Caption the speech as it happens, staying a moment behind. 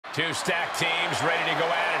Two stacked teams ready to go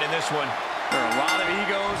at it in this one. There are a lot of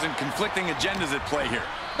egos and conflicting agendas at play here.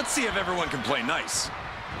 Let's see if everyone can play nice.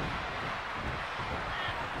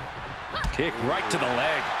 Kick right to the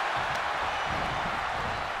leg.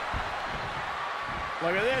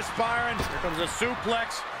 Look at this, Byron. Here comes a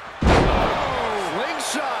suplex. Oh,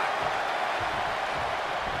 slingshot.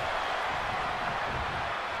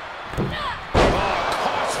 Oh,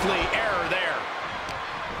 costly error there.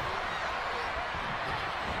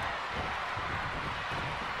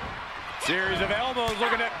 Series of elbows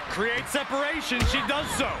looking to create separation. She does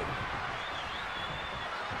so.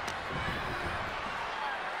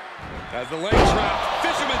 As the leg trap,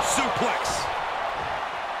 fisherman suplex.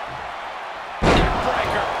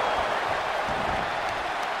 Breaker.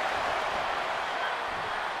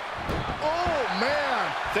 Oh,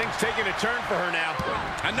 man. Things taking a turn for her now.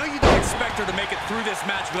 I know you don't expect her to make it through this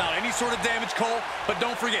match without any sort of damage, Cole, but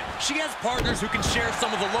don't forget, she has partners who can share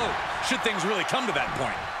some of the load, should things really come to that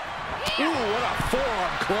point. Ooh, what a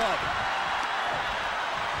forearm club.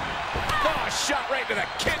 Oh, shot right to the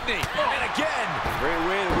kidney. And again. Great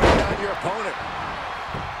way to wear down your opponent.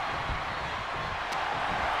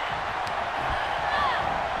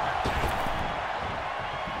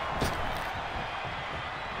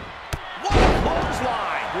 What a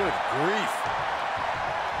clothesline. Good grief.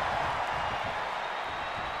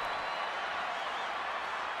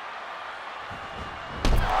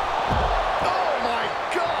 Oh, my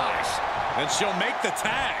gosh. And she'll make the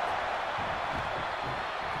tag.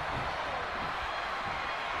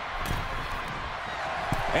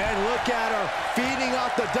 And look at her, feeding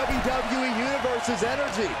off the WWE Universe's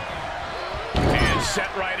energy. And set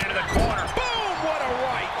right into the corner. Boom, what a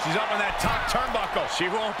right. She's up on that top turnbuckle. She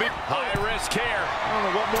won't be high risk here. I don't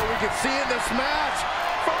know what more we can see in this match.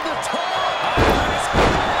 From the top. High risk.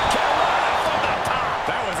 Carolina from the top.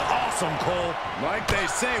 That was awesome, Cole. Like they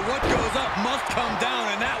say, what goes up must come down,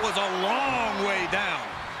 and that was a long way down.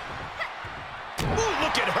 Ooh,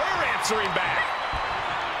 look at her answering back.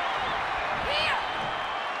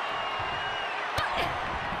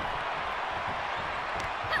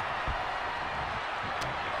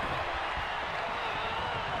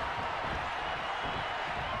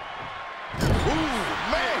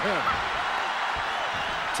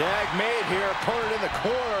 Tag made here, opponent in the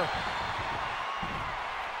corner.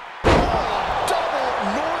 Oh, double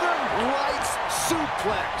Northern Lights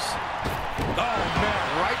suplex. Oh, man,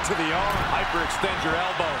 right to the arm. Hyperextend your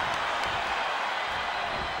elbow.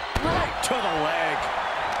 Right to the leg.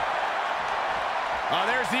 Oh,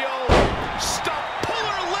 there's the old stop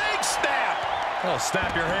puller leg snap. Oh,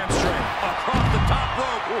 snap your hamstring. Across the top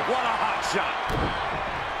rope. Ooh, what a hot shot.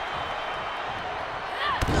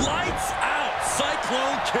 Lights out.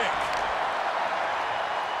 Cyclone kick.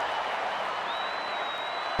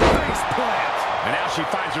 Face plant. And now she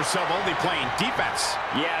finds herself only playing defense.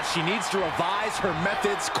 Yeah, she needs to revise her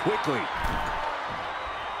methods quickly.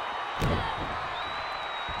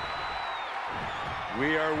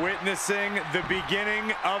 We are witnessing the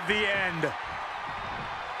beginning of the end.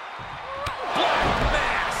 Black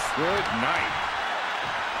mass. Good night.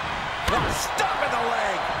 Stop in the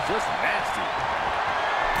leg. Just nasty.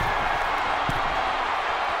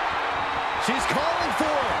 She's calling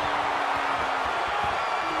for it.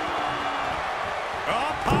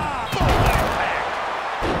 Up high.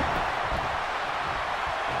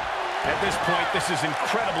 At this point, this is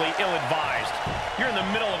incredibly ill-advised. You're in the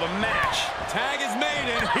middle of a match. Tag is made,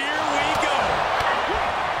 and here we go.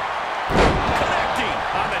 Connecting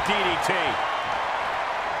on the DDT.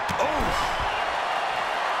 Oh.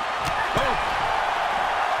 Oh.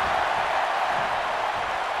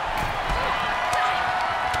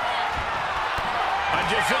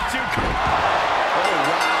 Jiu-jitsu. Oh,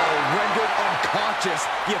 wow. Rendered unconscious.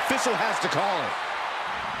 The official has to call it.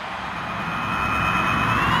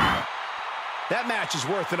 That match is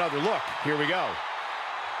worth another look. Here we go.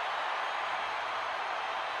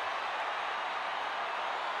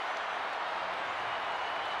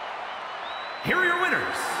 Here are your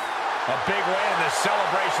winners. A big win, and the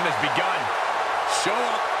celebration has begun. Show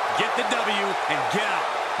up, get the W, and get out.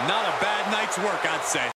 Not a bad night's work, I'd say.